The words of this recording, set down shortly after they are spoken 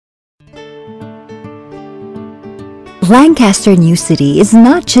Lancaster New City is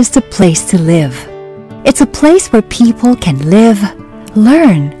not just a place to live. It's a place where people can live,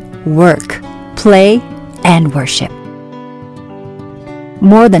 learn, work, play, and worship.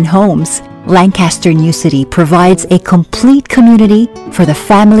 More than homes, Lancaster New City provides a complete community for the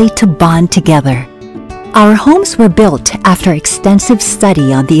family to bond together. Our homes were built after extensive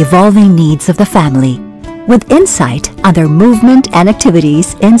study on the evolving needs of the family, with insight on their movement and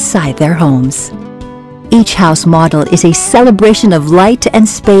activities inside their homes. Each house model is a celebration of light and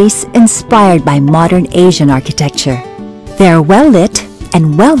space inspired by modern Asian architecture. They are well lit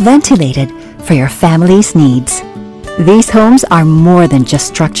and well ventilated for your family's needs. These homes are more than just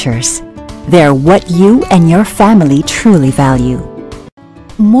structures. They are what you and your family truly value.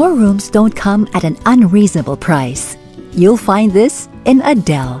 More rooms don't come at an unreasonable price. You'll find this in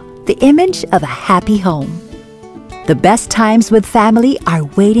Adelle, the image of a happy home. The best times with family are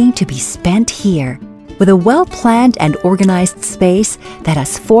waiting to be spent here, with a well-planned and organized space that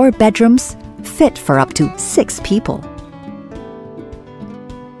has 4 bedrooms fit for up to 6 people.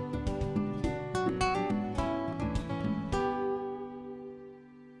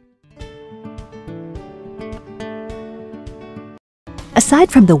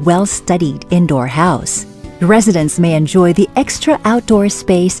 Aside from the well-studied indoor house, residents may enjoy the extra outdoor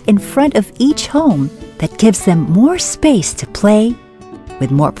space in front of each home that gives them more space to play,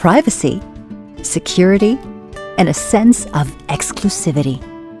 with more privacy, security, and a sense of exclusivity.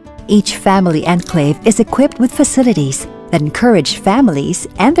 Each family enclave is equipped with facilities that encourage families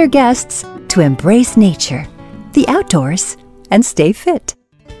and their guests to embrace nature, the outdoors, and stay fit.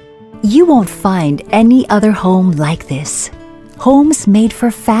 You won't find any other home like this. Homes made for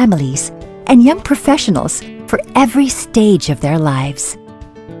families and young professionals for every stage of their lives.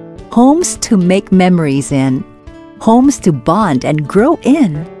 Homes to make memories in. Homes to bond and grow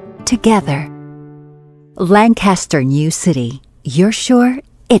in together. Lancaster New City. You're sure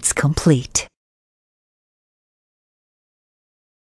it's complete.